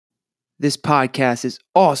This podcast is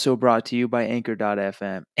also brought to you by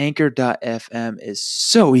Anchor.fm. Anchor.fm is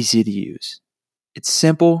so easy to use. It's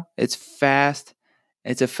simple, it's fast,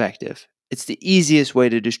 it's effective. It's the easiest way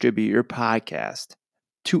to distribute your podcast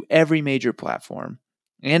to every major platform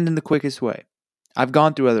and in the quickest way. I've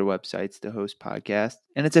gone through other websites to host podcasts,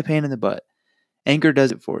 and it's a pain in the butt. Anchor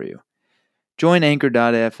does it for you. Join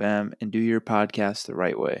Anchor.fm and do your podcast the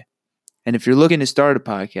right way. And if you're looking to start a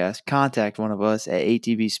podcast, contact one of us at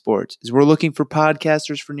ATB Sports, as we're looking for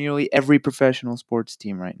podcasters for nearly every professional sports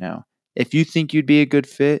team right now. If you think you'd be a good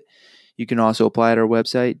fit, you can also apply at our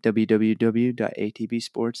website,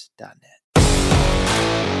 www.atbsports.net.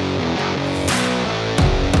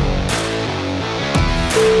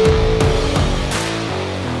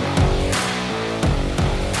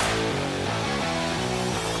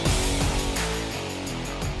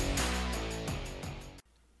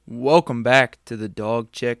 Welcome back to the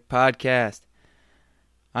Dog Check Podcast.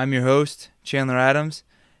 I'm your host, Chandler Adams,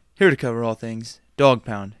 here to cover all things Dog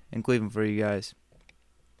Pound in Cleveland for you guys.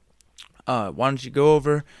 Why don't you go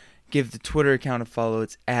over, give the Twitter account a follow.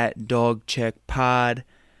 It's at DogCheckPod.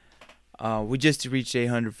 We just reached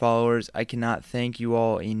 800 followers. I cannot thank you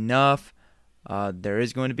all enough. There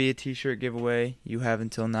is going to be a t-shirt giveaway. You have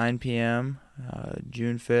until 9 p.m.,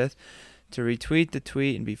 June 5th. to retweet the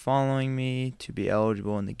tweet and be following me to be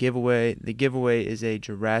eligible in the giveaway. The giveaway is a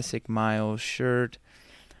Jurassic Miles shirt.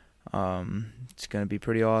 It's going to be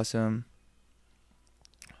pretty awesome.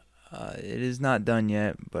 It is not done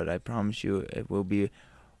yet, but I promise you it will be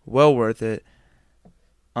well worth it.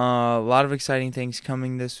 A lot of exciting things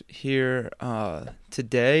coming today.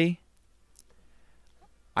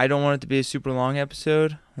 I don't want it to be a super long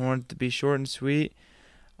episode. I want it to be short and sweet.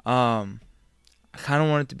 I kind of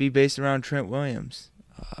want it to be based around Trent Williams.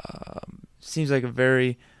 Seems like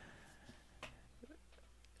there's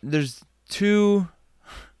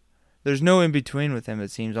no in between with him,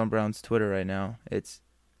 it seems, on Brown's Twitter right now. It's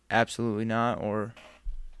absolutely not, or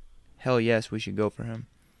hell yes, we should go for him.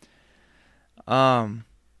 The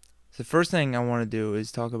first thing I want to do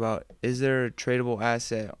is talk about, is there a tradable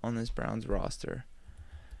asset on this Browns roster?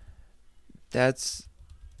 That's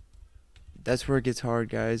where it gets hard,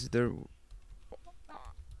 guys.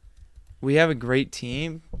 We have a great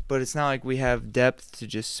team, but it's not like we have depth to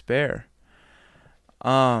just spare.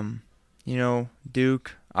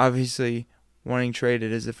 Duke, obviously wanting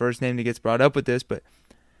traded is the first name that gets brought up with this, but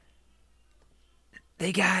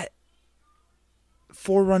they got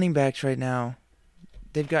 4 running backs right now.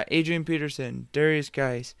 They've got Adrian Peterson, Darius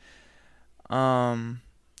Geis,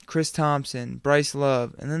 Chris Thompson, Bryce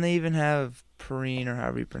Love, and then they even have Perrine, or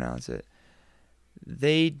however you pronounce it.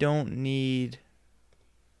 They don't need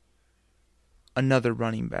another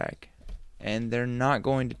running back, and they're not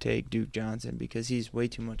going to take Duke Johnson because he's way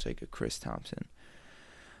too much like a Chris Thompson.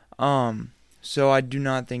 So I do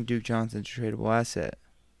not think Duke Johnson's a tradable asset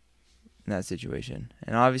in that situation.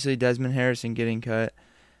 And obviously Desmond Harrison getting cut,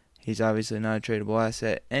 he's obviously not a tradable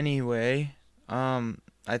asset anyway. I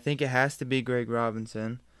think it has to be Greg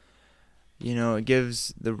Robinson. It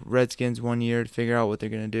gives the Redskins 1 year to figure out what they're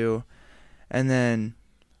going to do. And then,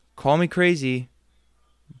 call me crazy,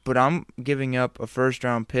 but I'm giving up a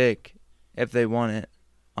first-round pick if they want it.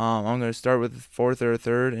 I'm going to start with a 4th or a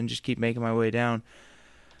 3rd and just keep making my way down.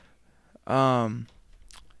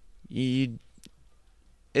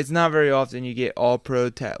 It's not very often you get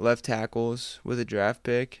all-pro left tackles with a draft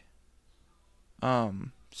pick.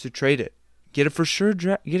 So trade it. Get a for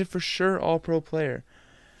sure all-pro player.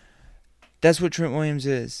 That's what Trent Williams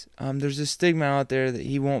is. There's a stigma out there that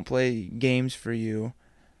he won't play games for you.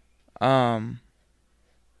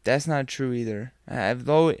 That's not true either.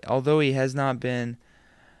 Although he has not been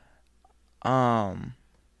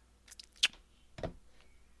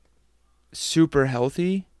super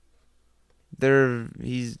healthy,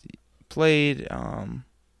 he's played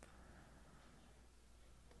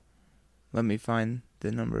let me find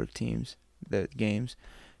the number of games.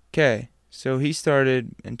 Okay, so he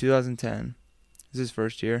started in 2010. This is his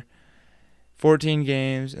first year. 14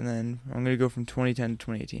 games, and then I'm going to go from 2010 to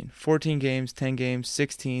 2018. 14 games, 10 games,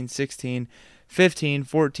 16, 16, 15,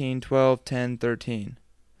 14, 12, 10, 13.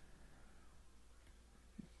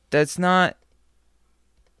 That's not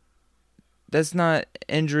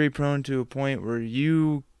injury prone to a point where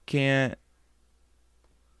you can't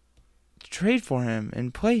trade for him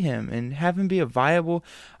and play him and have him be a viable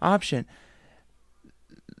option.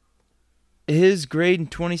 His grade in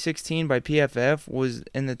 2016 by PFF was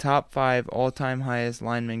in the top 5 all-time highest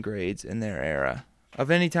lineman grades in their era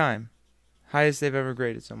of any time. Highest they've ever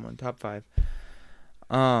graded someone, top 5.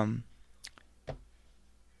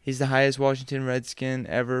 He's the highest Washington Redskin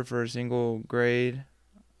ever for a single grade.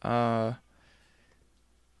 He's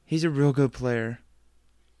a real good player.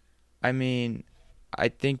 I mean, I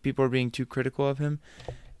think people are being too critical of him,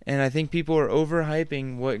 and I think people are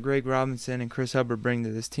overhyping what Greg Robinson and Chris Hubbard bring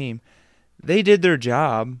to this team. They did their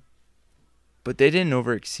job, but they didn't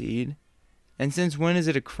overexceed. And since when is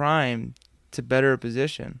it a crime to better a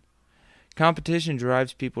position? Competition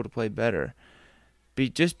drives people to play better.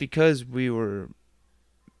 Just because we were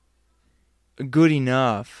good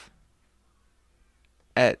enough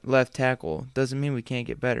at left tackle doesn't mean we can't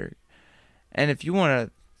get better. And if you want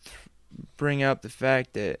to bring up the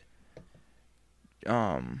fact that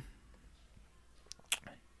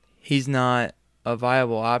he's not a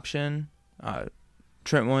viable option,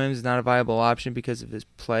 Trent Williams is not a viable option because of his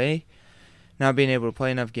play, not being able to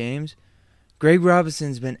play enough games. Greg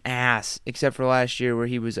Robinson's been ass, except for last year where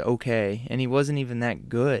he was okay, and he wasn't even that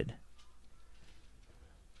good.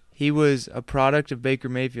 He was a product of Baker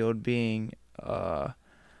Mayfield being a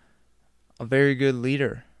very good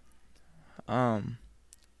leader. Trent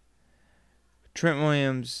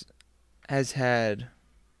Williams has had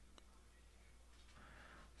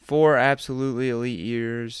 4 absolutely elite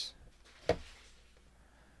years,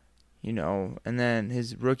 and then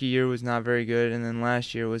his rookie year was not very good, and then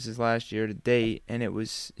last year was his last year to date, and he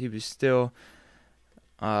was still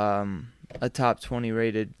a top 20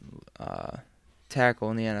 rated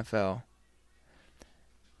tackle in the NFL.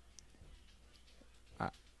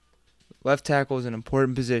 Left tackle is an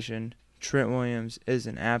important position. Trent Williams is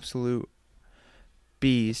an absolute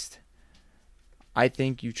beast. I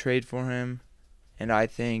think you trade for him, and I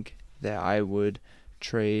think that I would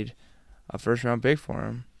trade a first-round pick for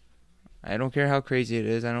him. I don't care how crazy it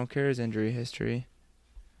is. I don't care his injury history.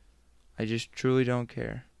 I just truly don't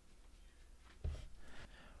care.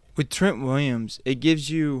 With Trent Williams, it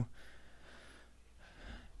gives you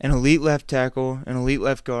an elite left tackle, an elite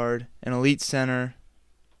left guard, an elite center,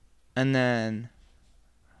 and then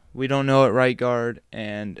we don't know at right guard,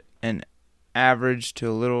 and an average to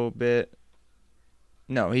a little bit.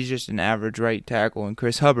 No, he's just an average right tackle, and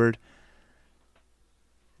Chris Hubbard.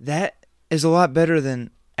 That is a lot better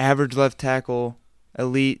than average left tackle,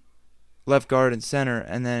 elite left guard and center,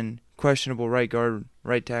 and then questionable right guard,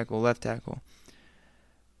 right tackle, left tackle.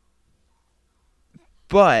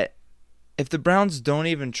 But if the Browns don't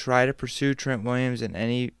even try to pursue Trent Williams in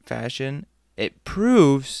any fashion, it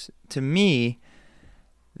proves to me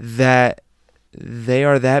that they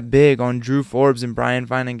are that big on Drew Forbes and Brian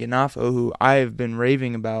Vining-Ganafo, who I have been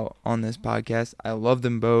raving about on this podcast. I love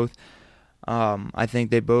them both. I think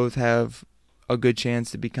they both have a good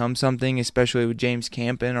chance to become something, especially with James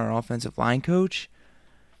Campen, our offensive line coach.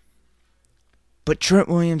 But Trent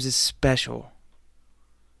Williams is special.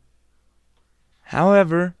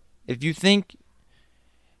 However, if you think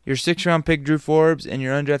your 6th-round pick Drew Forbes and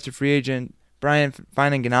your undrafted free agent Brian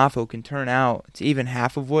Vining-Ganafo can turn out to even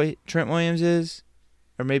half of what Trent Williams is,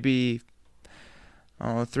 or maybe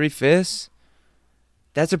 3/5,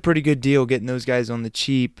 that's a pretty good deal getting those guys on the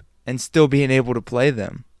cheap and still being able to play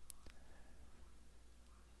them.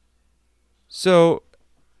 So,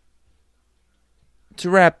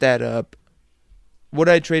 to wrap that up, would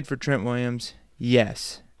I trade for Trent Williams?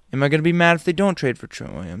 Yes. Am I going to be mad if they don't trade for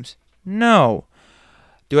Trent Williams? No.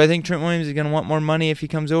 Do I think Trent Williams is going to want more money if he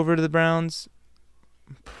comes over to the Browns?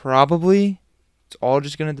 Probably. It's all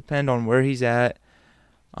just going to depend on where he's at,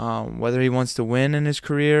 whether he wants to win in his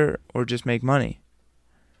career or just make money.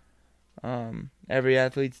 Every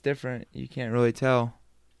athlete's different. You can't really tell.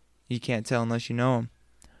 You can't tell unless you know him.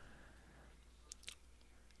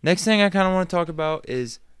 Next thing I kind of want to talk about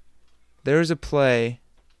is there's a play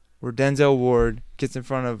where Denzel Ward gets in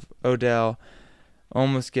front of Odell,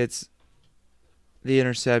 almost gets the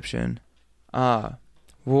interception. Well,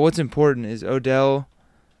 what's important is Odell,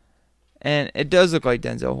 and it does look like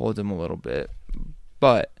Denzel holds him a little bit,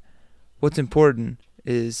 but what's important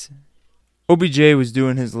is OBJ was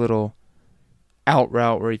doing his little out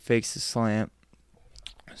route where he fakes the slant.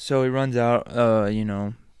 So he runs out,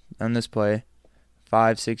 on this play,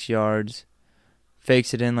 5-6 yards,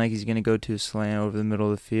 fakes it in like he's going to go to a slant over the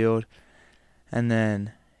middle of the field, and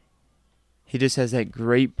then he just has that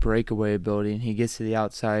great breakaway ability, and he gets to the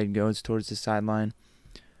outside and goes towards the sideline.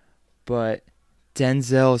 But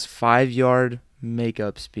Denzel's 5-yard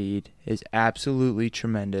makeup speed is absolutely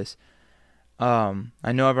tremendous.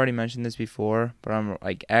 I know I've already mentioned this before, but I'm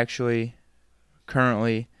actually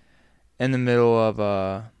currently in the middle of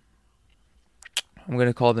I'm going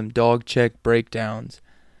to call them dog check breakdowns.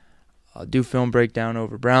 I'll do film breakdown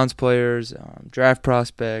over Browns players, draft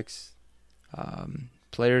prospects,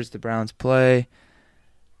 players the Browns play,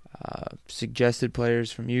 suggested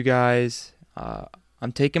players from you guys.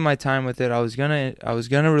 I'm taking my time with it. I was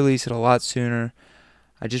gonna release it a lot sooner.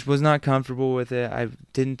 I just was not comfortable with it. I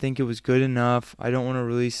didn't think it was good enough. I don't want to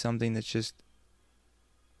release something that's just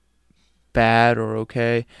bad or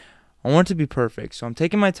okay. I want it to be perfect. So I'm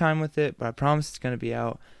taking my time with it, but I promise it's going to be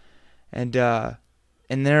out. And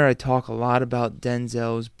in there I talk a lot about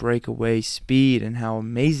Denzel's breakaway speed and how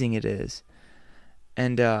amazing it is.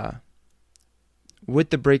 And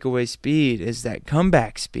with the breakaway speed is that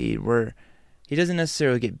comeback speed where he doesn't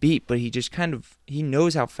necessarily get beat, but he just he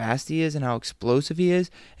knows how fast he is and how explosive he is,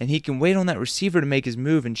 and he can wait on that receiver to make his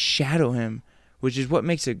move and shadow him, which is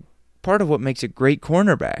part of what makes a great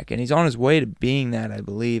cornerback, and he's on his way to being that, I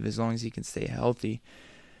believe, as long as he can stay healthy.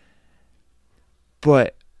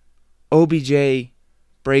 But OBJ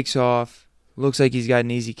breaks off, looks like he's got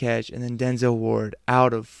an easy catch, and then Denzel Ward,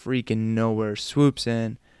 out of freaking nowhere, swoops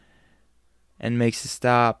in and makes a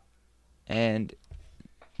stop. And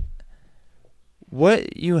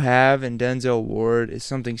what you have in Denzel Ward is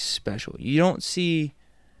something special. You don't see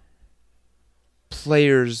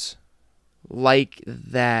players like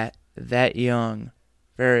that young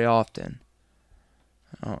very often.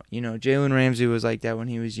 Jalen Ramsey was like that when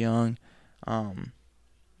he was young. And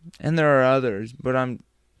there are others, but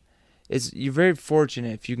you're very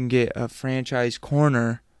fortunate if you can get a franchise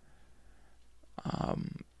corner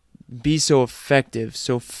be so effective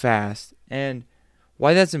so fast. And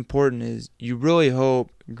why that's important is you really hope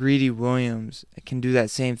Greedy Williams can do that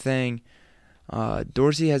same thing.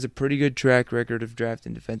 Dorsey has a pretty good track record of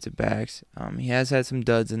drafting defensive backs. He has had some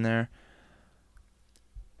duds in there.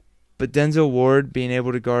 But Denzel Ward being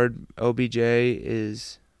able to guard OBJ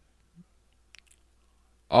is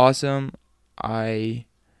awesome.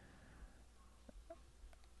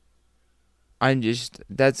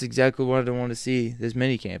 That's exactly what I want to see this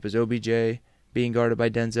minicamp, is OBJ being guarded by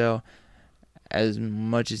Denzel as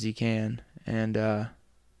much as he can. And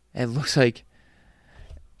it looks like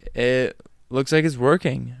it's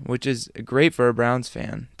working, which is great for a Browns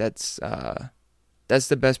fan. That's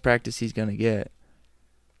the best practice he's going to get.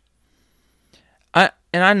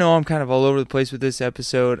 I know I'm kind of all over the place with this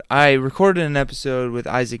episode. I recorded an episode with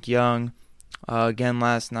Isaac Young again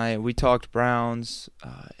last night. We talked Browns.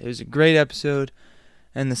 It was a great episode.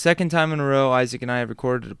 And the second time in a row, Isaac and I have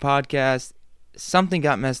recorded a podcast. Something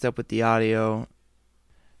got messed up with the audio.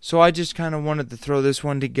 So I just kind of wanted to throw this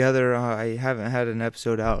one together. I haven't had an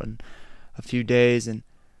episode out in a few days. And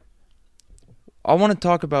I want to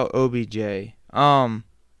talk about OBJ.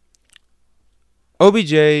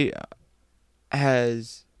 OBJ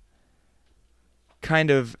has kind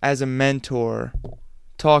of, as a mentor,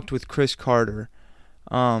 talked with Chris Carter.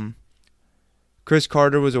 Chris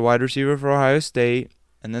Carter was a wide receiver for Ohio State,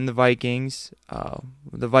 and then the Vikings.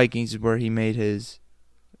 The Vikings is where he made his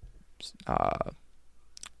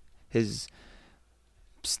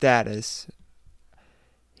status.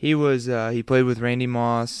 He played with Randy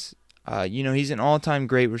Moss. He's an all-time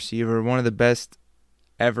great receiver, one of the best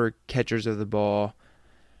ever catchers of the ball.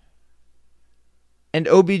 And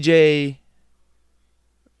OBJ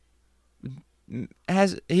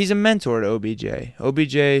he's a mentor to OBJ.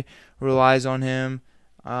 OBJ relies on him,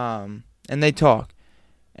 and they talk.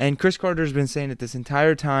 And Chris Carter's been saying it this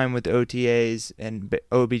entire time with the OTAs and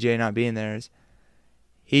OBJ not being there.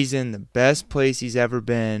 He's in the best place he's ever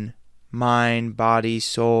been. Mind, body,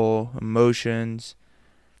 soul, emotions.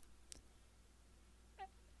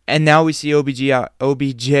 And now we see OBJ out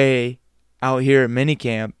here at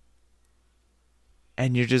minicamp.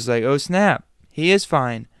 And you're just like, oh snap, he is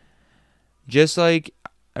fine. Just like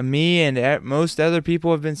me and most other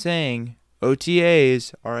people have been saying,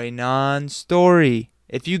 OTAs are a non-story.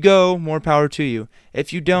 If you go, more power to you.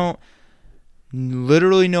 If you don't,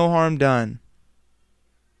 literally no harm done.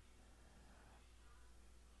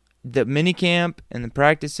 The minicamp and the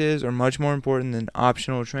practices are much more important than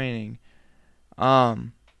optional training. But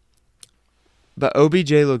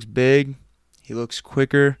OBJ looks big. He looks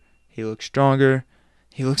quicker. He looks stronger.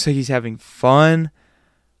 He looks like he's having fun.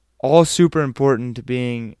 All super important to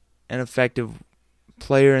being an effective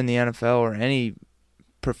player in the NFL or any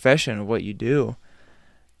profession of what you do.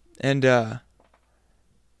 And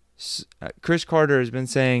Chris Carter has been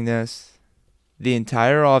saying this the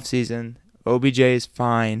entire offseason. OBJ is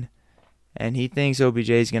fine. And he thinks OBJ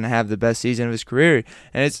is going to have the best season of his career.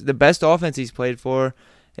 And it's the best offense he's played for.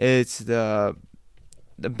 It's the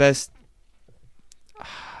best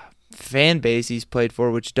fan base he's played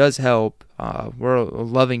for, which does help. We're a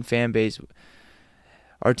loving fan base.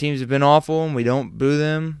 Our teams have been awful, and we don't boo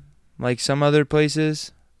them like some other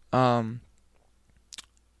places. And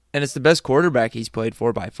it's the best quarterback he's played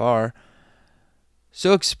for by far.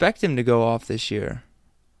 So expect him to go off this year.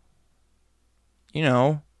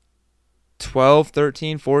 12,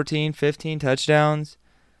 13, 14, 15 touchdowns,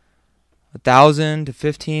 1,000 to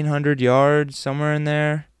 1,500 yards, somewhere in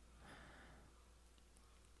there.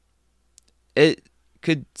 It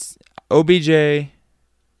could. OBJ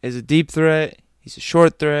is a deep threat. He's a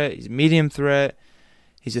short threat. He's a medium threat.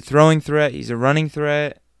 He's a throwing threat. He's a running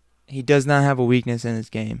threat. He does not have a weakness in his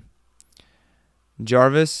game.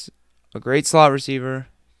 Jarvis, a great slot receiver,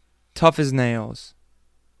 tough as nails.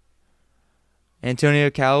 Antonio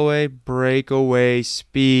Callaway, breakaway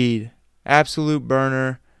speed. Absolute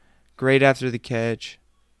burner. Great after the catch.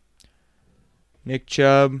 Nick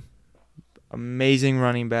Chubb, amazing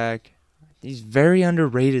running back. He's very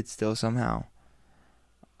underrated still somehow.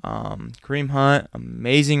 Kareem Hunt,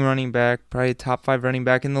 amazing running back. Probably a top 5 running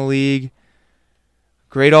back in the league.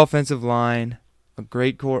 Great offensive line. A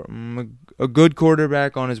good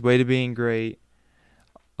quarterback on his way to being great.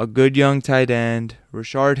 A good young tight end.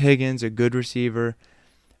 Rashard Higgins, a good receiver.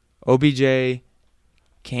 OBJ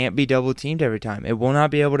can't be double teamed every time. It will not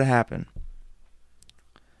be able to happen.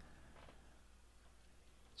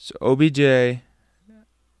 So OBJ,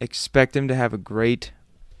 expect him to have a great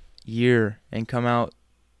year and come out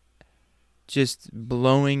just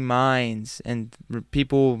blowing minds, and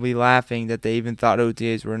people will be laughing that they even thought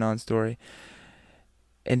OTAs were a non-story.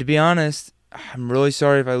 And to be honest, I'm really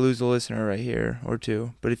sorry if I lose a listener right here or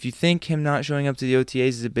two, but if you think him not showing up to the OTAs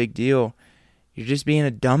is a big deal, you're just being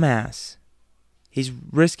a dumbass. He's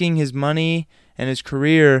risking his money and his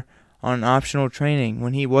career on optional training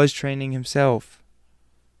when he was training himself.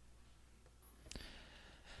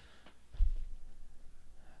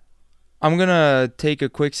 I'm going to take a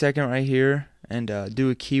quick second right here and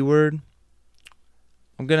do a keyword.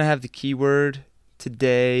 I'm going to have the keyword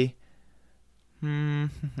today.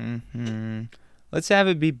 Let's have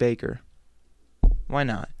it be Baker. Why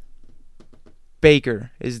not?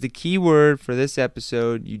 Baker is the keyword for this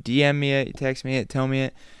episode. You DM me it, you text me it, tell me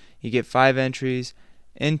it. You get 5 entries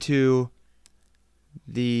into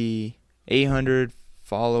the 800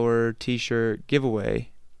 follower t-shirt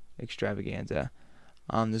giveaway extravaganza.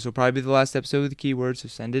 This will probably be the last episode with the keyword, so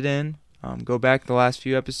send it in. Go back the last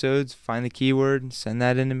few episodes, find the keyword, and send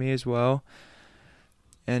that in to me as well.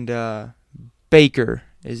 And Baker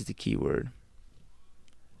is the keyword.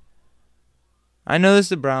 I know this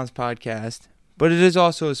is a Browns podcast, but it is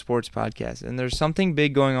also a sports podcast, and there's something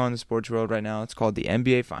big going on in the sports world right now. It's called the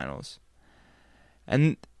NBA Finals.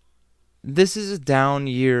 And this is a down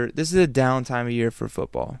year. This is a down time of year for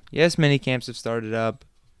football. Yes, many camps have started up,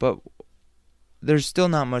 but there's still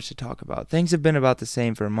not much to talk about. Things have been about the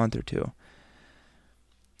same for a month or two.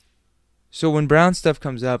 So when Brown stuff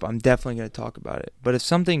comes up, I'm definitely going to talk about it. But if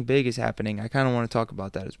something big is happening, I kind of want to talk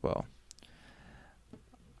about that as well.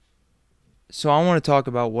 So I want to talk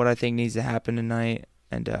about what I think needs to happen tonight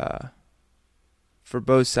and for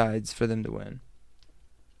both sides for them to win.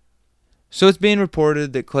 So it's being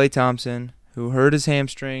reported that Klay Thompson, who hurt his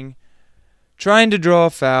hamstring trying to draw a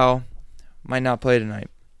foul, might not play tonight.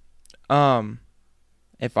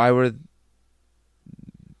 If I were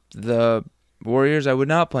the Warriors, I would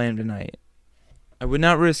not play him tonight. I would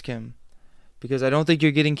not risk him because I don't think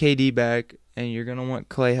you're getting KD back and you're going to want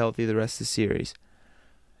Klay healthy the rest of the series.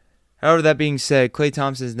 However, that being said, Klay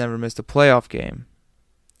Thompson has never missed a playoff game.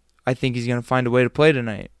 I think he's going to find a way to play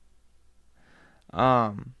tonight.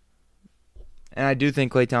 And I do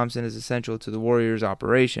think Klay Thompson is essential to the Warriors'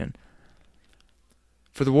 operation.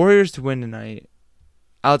 For the Warriors to win tonight,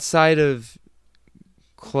 outside of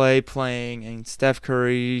Klay playing and Steph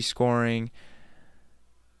Curry scoring,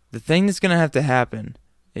 the thing that's going to have to happen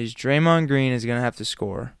is Draymond Green is going to have to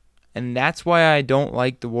score. And that's why I don't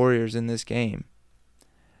like the Warriors in this game.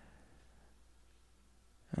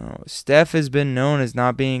 Steph has been known as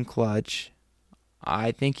not being clutch.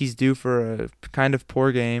 I think he's due for a kind of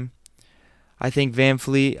poor game. I think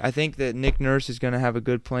that Nick Nurse is going to have a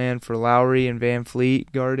good plan for Lowry and Van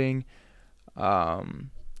Fleet guarding.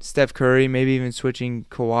 Steph Curry, maybe even switching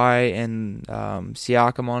Kawhi and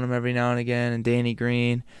Siakam on him every now and again, and Danny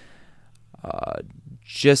Green,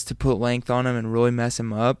 just to put length on him and really mess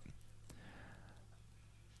him up.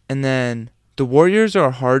 And then the Warriors are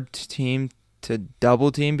a hard team to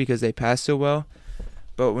double team because they pass so well.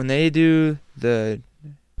 But when they do the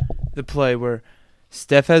play where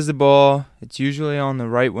Steph has the ball, it's usually on the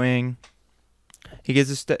right wing. He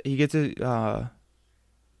gets a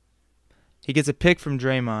pick from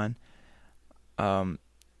Draymond.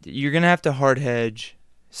 You're gonna have to hard hedge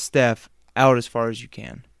Steph out as far as you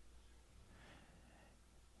can.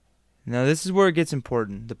 Now this is where it gets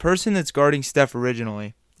important. The person that's guarding Steph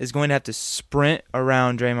originally is going to have to sprint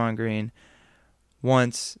around Draymond Green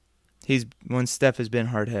once Steph has been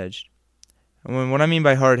hard hedged. What I mean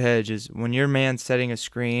by hard hedge is when your man's setting a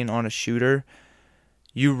screen on a shooter,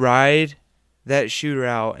 you ride that shooter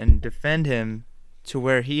out and defend him to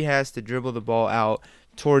where he has to dribble the ball out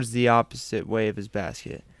towards the opposite way of his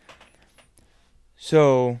basket.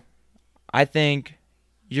 So I think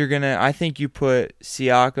you put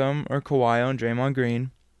Siakam or Kawhi on Draymond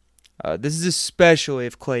Green. This is especially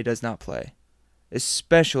if Klay does not play.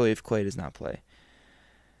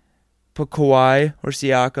 Put Kawhi or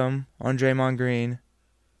Siakam on Draymond Green.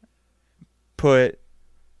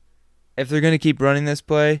 If they're going to keep running this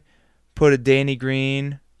play, put a Danny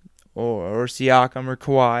Green or Siakam or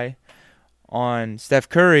Kawhi on Steph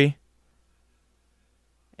Curry.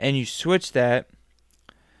 And you switch that.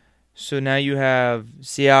 So now you have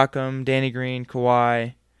Siakam, Danny Green,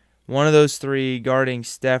 Kawhi, one of those three guarding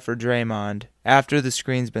Steph or Draymond after the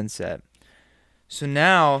screen's been set. So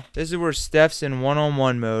now, this is where Steph's in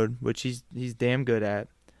one-on-one mode, which he's damn good at.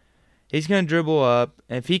 He's going to dribble up,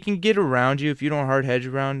 and if he can get around you, if you don't hard hedge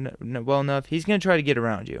around well enough, he's going to try to get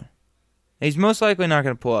around you. And he's most likely not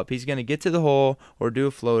going to pull up. He's going to get to the hole, or do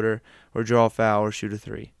a floater, or draw a foul, or shoot a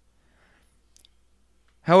three.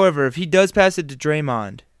 However, if he does pass it to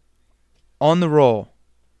Draymond on the roll,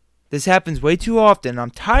 this happens way too often.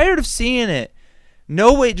 I'm tired of seeing it.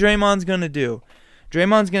 Know what Draymond's going to do.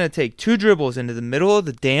 Draymond's going to take 2 dribbles into the middle of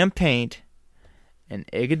the damn paint, and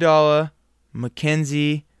Iguodala,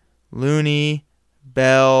 McKenzie, Looney,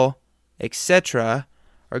 Bell, etc.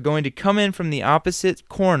 are going to come in from the opposite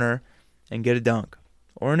corner and get a dunk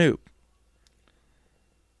or an oop.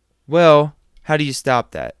 Well, how do you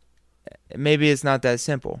stop that? Maybe it's not that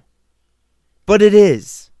simple. But it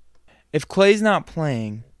is. If Klay's not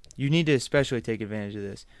playing, you need to especially take advantage of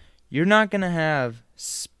this. You're not going to have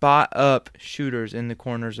spot-up shooters in the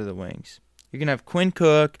corners of the wings. You're going to have Quinn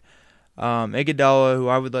Cook, Iguodala, who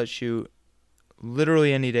I would let shoot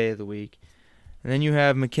literally any day of the week. And then you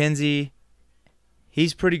have McKenzie.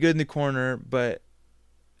 He's pretty good in the corner, but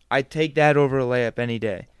I take that over a layup any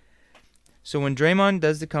day. So when Draymond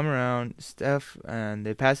does the come around, Steph, and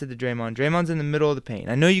they pass it to Draymond, Draymond's in the middle of the paint.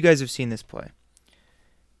 I know you guys have seen this play.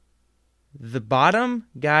 The bottom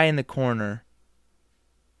guy in the corner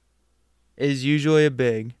is usually a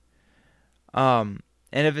big. And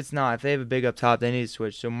if it's not, if they have a big up top, they need to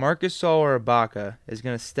switch. So Marc Gasol or Ibaka is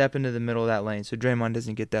going to step into the middle of that lane so Draymond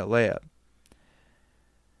doesn't get that layup.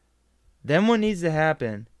 Then what needs to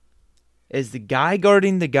happen is the guy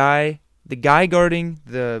guarding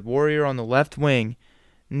the Warrior on the left wing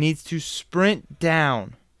needs to sprint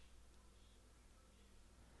down.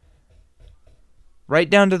 Right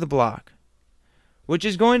down to the block. Which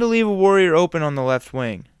is going to leave a Warrior open on the left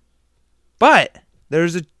wing. But there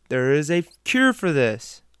is a cure for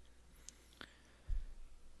this.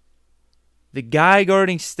 The guy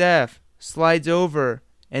guarding Steph slides over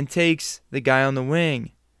and takes the guy on the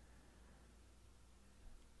wing.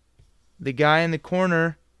 The guy in the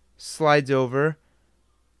corner slides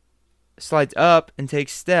up and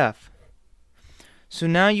takes Steph. So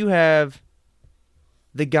now you have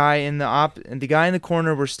the guy in the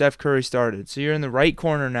corner where Steph Curry started. So you're in the right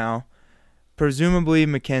corner now. Presumably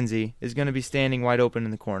McKenzie is going to be standing wide open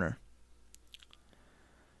in the corner.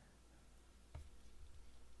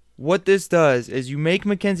 What this does is you make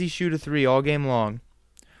McKenzie shoot a 3 all game long.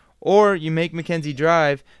 Or you make McKenzie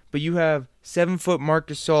drive, but you have 7-foot Marc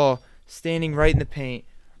Gasol standing right in the paint,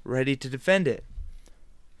 ready to defend it.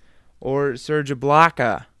 Or Serge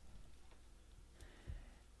Ibaka.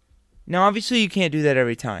 Now, obviously, you can't do that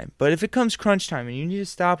every time. But if it comes crunch time and you need to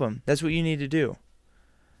stop him, that's what you need to do.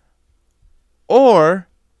 Or,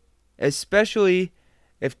 especially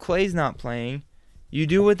if Klay's not playing, you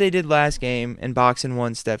do what they did last game and box and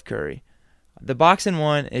one Steph Curry. The box and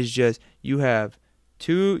one is just you have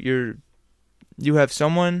someone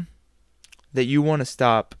that you want to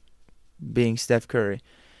stop being Steph Curry.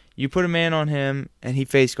 You put a man on him and he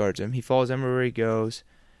face guards him. He follows everywhere he goes.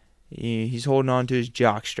 He's holding on to his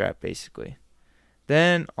jock strap basically.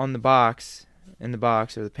 Then on in the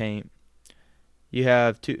box or the paint, you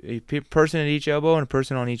have a person at each elbow and a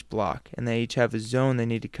person on each block, and they each have a zone they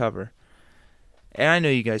need to cover. And I know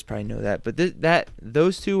you guys probably know that, but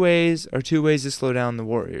those 2 ways are 2 ways to slow down the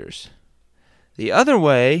Warriors. The other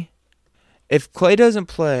way, if Klay doesn't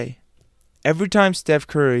play, every time Steph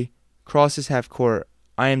Curry crosses half court,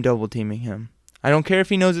 I am double teaming him. I don't care if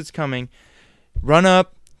he knows it's coming. Run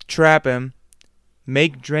up, trap him,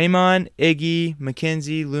 make Draymond, Iggy,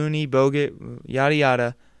 McKenzie, Looney, Bogut, yada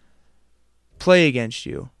yada, play against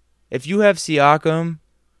you. If you have Siakam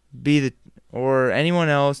or anyone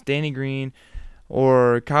else, Danny Green,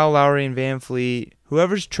 or Kyle Lowry and Van Fleet,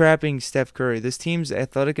 whoever's trapping Steph Curry, this team's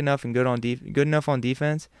athletic enough and good enough on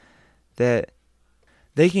defense that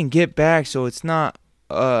they can get back so it's not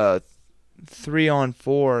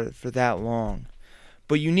 3-on-4 for that long.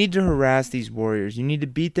 But you need to harass these Warriors. You need to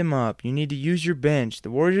beat them up. You need to use your bench.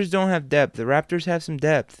 The Warriors don't have depth. The Raptors have some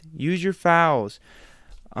depth. Use your fouls.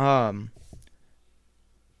 And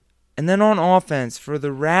then on offense, for the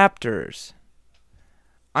Raptors,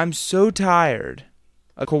 I'm so tired.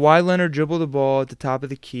 Kawhi Leonard dribbled the ball at the top of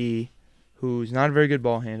the key, who's not a very good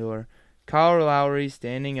ball handler. Kyle Lowry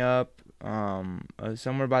standing up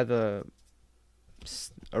somewhere by the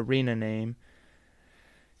arena name.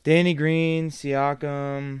 Danny Green,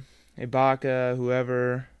 Siakam, Ibaka,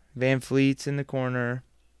 whoever, Van Fleet's in the corner,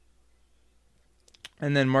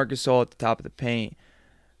 and then Marc Gasol at the top of the paint.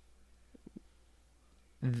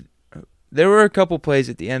 There were a couple plays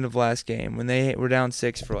at the end of last game when they were down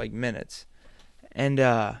 6 for like minutes, and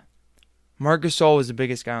Marc Gasol was the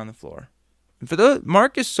biggest guy on the floor. And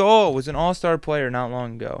Marc Gasol was an all-star player not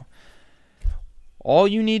long ago. All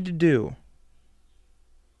you need to do,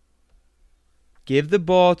 give the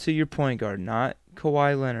ball to your point guard, not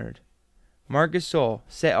Kawhi Leonard. Marc Gasol,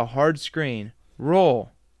 set a hard screen.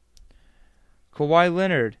 Roll. Kawhi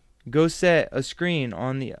Leonard, go set a screen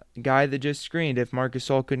on the guy that just screened if Marc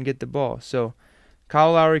Gasol couldn't get the ball. So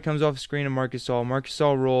Kyle Lowry comes off a screen of Marc Gasol. Marc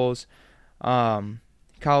Gasol rolls.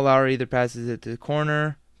 Kyle Lowry either passes it to the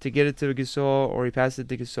corner to get it to Gasol, or he passes it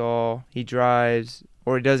to Gasol. He drives,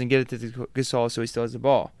 or he doesn't get it to Gasol, so he still has the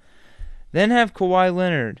ball. Then have Kawhi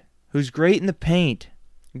Leonard, who's great in the paint,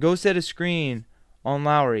 go set a screen on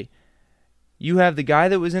Lowry. You have the guy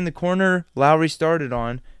that was in the corner Lowry started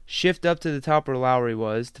on shift up to the top where Lowry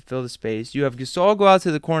was to fill the space. You have Gasol go out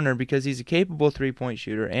to the corner because he's a capable three-point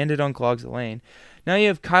shooter and it unclogs the lane. Now you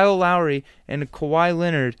have Kyle Lowry and Kawhi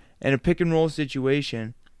Leonard in a pick-and-roll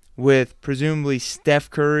situation with presumably Steph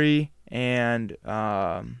Curry and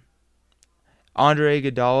Andre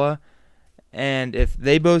Iguodala. And if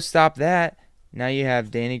they both stop that, now you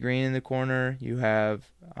have Danny Green in the corner. You have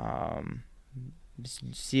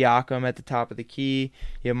Siakam at the top of the key.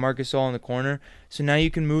 You have Marc Gasol in the corner. So now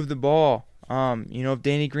you can move the ball. If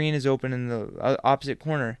Danny Green is open in the opposite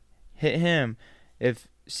corner, hit him. If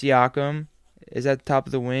Siakam is at the top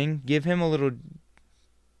of the wing, give him a little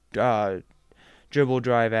dribble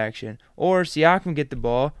drive action. Or Siakam get the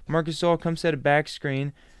ball. Marc Gasol comes set a back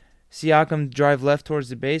screen. Siakam drive left towards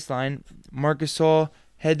the baseline. Marc Gasol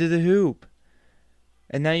head to the hoop.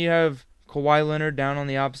 And now you have Kawhi Leonard down on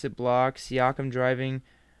the opposite block. Siakam driving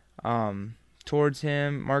towards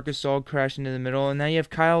him. Marc Gasol crashing to the middle. And now you have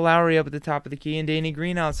Kyle Lowry up at the top of the key and Danny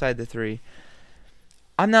Green outside the three.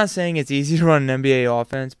 I'm not saying it's easy to run an NBA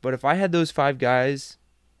offense, but if I had those 5 guys,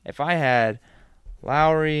 if I had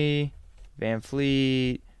Lowry, Van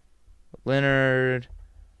Fleet, Leonard,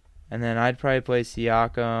 and then I'd probably play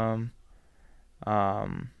Siakam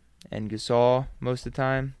and Gasol most of the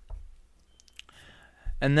time.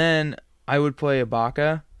 And then I would play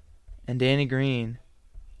Ibaka and Danny Green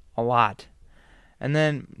a lot. And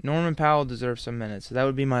then Norman Powell deserves some minutes. So that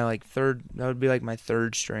would be my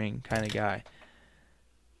third string kind of guy.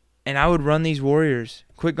 And I would run these Warriors.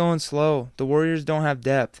 Quit going slow. The Warriors don't have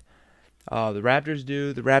depth. The Raptors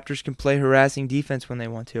do. The Raptors can play harassing defense when they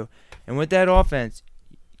want to. And with that offense,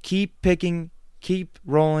 keep picking, keep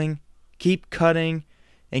rolling, keep cutting,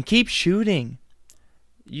 and keep shooting.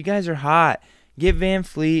 You guys are hot. Get Van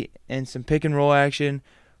Fleet and some pick and roll action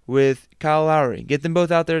with Kyle Lowry. Get them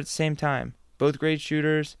both out there at the same time. Both great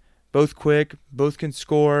shooters, both quick, both can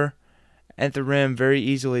score at the rim very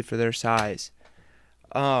easily for their size.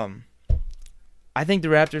 I think the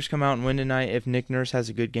Raptors come out and win tonight if Nick Nurse has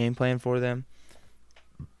a good game plan for them.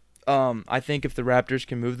 I think if the Raptors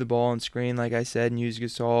can move the ball and screen, like I said, and use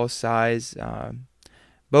Gasol's size,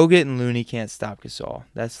 Bogut and Looney can't stop Gasol.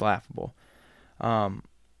 That's laughable.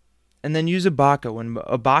 And then use Ibaka. When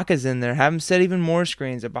Ibaka's in there, have him set even more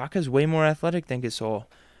screens. Ibaka's way more athletic than Gasol.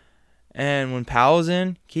 And when Powell's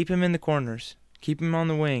in, keep him in the corners. Keep him on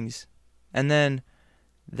the wings. And then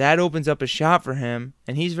that opens up a shot for him,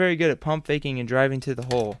 and he's very good at pump faking and driving to the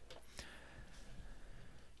hole.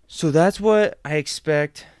 So that's what I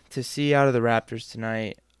expect to see out of the Raptors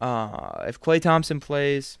tonight. If Klay Thompson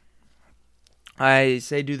plays, I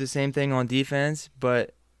say do the same thing on defense,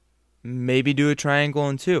 but maybe do a triangle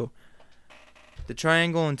and 2. The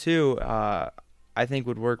triangle and 2, I think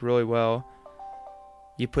would work really well.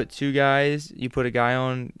 You put 2 guys, you put a guy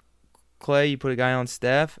on Klay, you put a guy on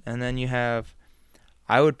Steph, and then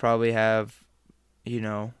I would probably have,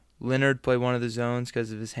 Leonard play one of the zones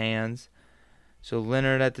because of his hands. So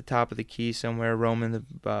Leonard at the top of the key somewhere, roaming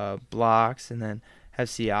the blocks, and then have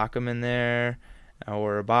Siakam in there,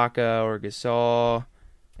 or Ibaka, or Gasol,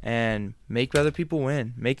 and make other people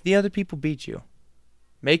win. Make the other people beat you.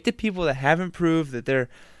 Make the people that haven't proved that they're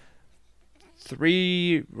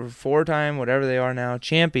 3 or 4 time, whatever they are now,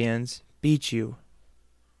 champions, beat you.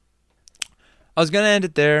 I was going to end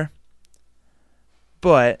it there,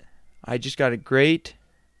 but I just got a great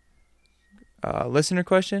listener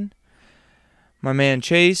question. My man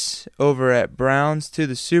Chase over at Browns to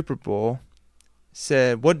the Super Bowl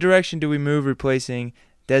said, what direction do we move replacing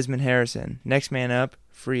Desmond Harrison? Next man up,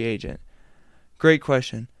 free agent. Great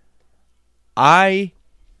question. I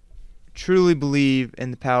truly believe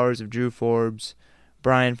in the powers of Drew Forbes,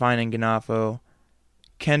 Brian Fine-Ganafo,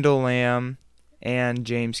 Kendall Lamb, and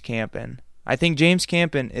James Campen. I think James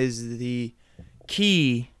Campen is the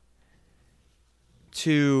key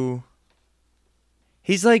to...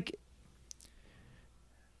 He's like...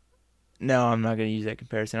 No, I'm not going to use that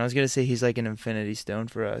comparison. I was going to say he's like an infinity stone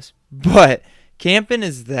for us. But Campen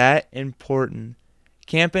is that important.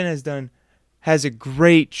 Campen has a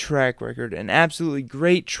great track record, an absolutely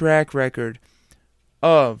great track record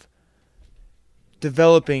of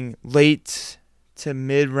developing late to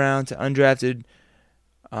mid-round to undrafted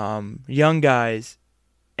young guys.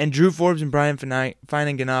 And Drew Forbes and Brian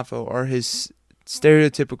Fine-Ganafo are his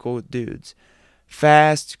stereotypical dudes.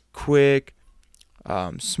 Fast, quick,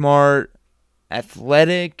 smart,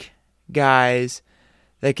 athletic guys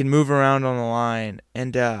that can move around on the line.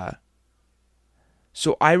 And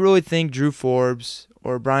so I really think Drew Forbes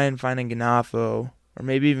or Brian Fine-Ganafo or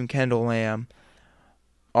maybe even Kendall Lamb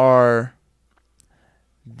are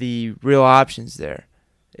the real options there.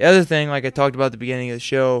 The other thing, like I talked about at the beginning of the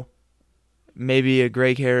show, maybe a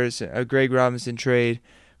Greg Robinson trade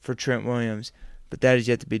for Trent Williams, but that is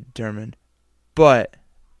yet to be determined. But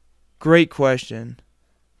great question.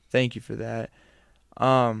 Thank you for that.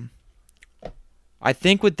 I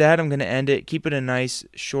think with that, I'm going to end it. Keep it a nice,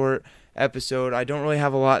 short episode. I don't really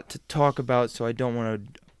have a lot to talk about, so I don't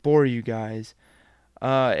want to bore you guys.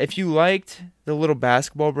 If you liked the little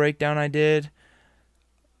basketball breakdown I did,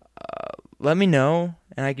 let me know,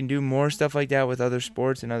 and I can do more stuff like that with other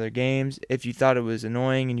sports and other games. If you thought it was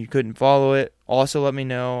annoying and you couldn't follow it, also let me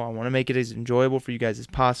know. I want to make it as enjoyable for you guys as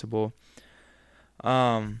possible.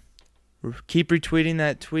 Keep retweeting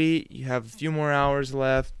that tweet. You have a few more hours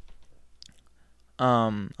left.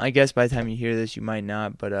 I guess by the time you hear this, you might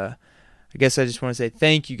not, but I guess I just want to say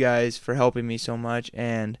thank you guys for helping me so much,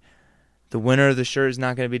 and the winner of the shirt is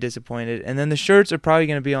not going to be disappointed. And then the shirts are probably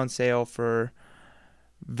going to be on sale for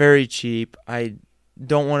very cheap. I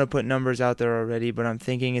don't want to put numbers out there already, but I'm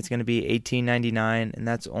thinking it's going to be $18.99, and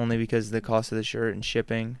that's only because of the cost of the shirt and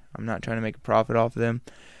shipping. I'm not trying to make a profit off of them.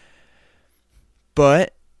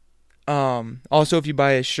 But also, if you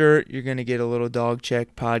buy a shirt, you're going to get a little Dog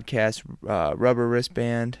Check podcast rubber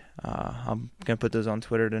wristband. I'm going to put those on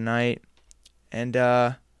Twitter tonight. And,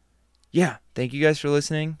 yeah, thank you guys for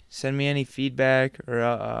listening. Send me any feedback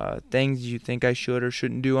or things you think I should or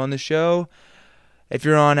shouldn't do on the show. If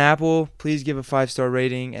you're on Apple, please give a 5-star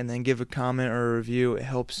rating and then give a comment or a review. It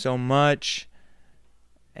helps so much.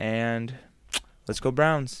 And let's go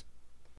Browns.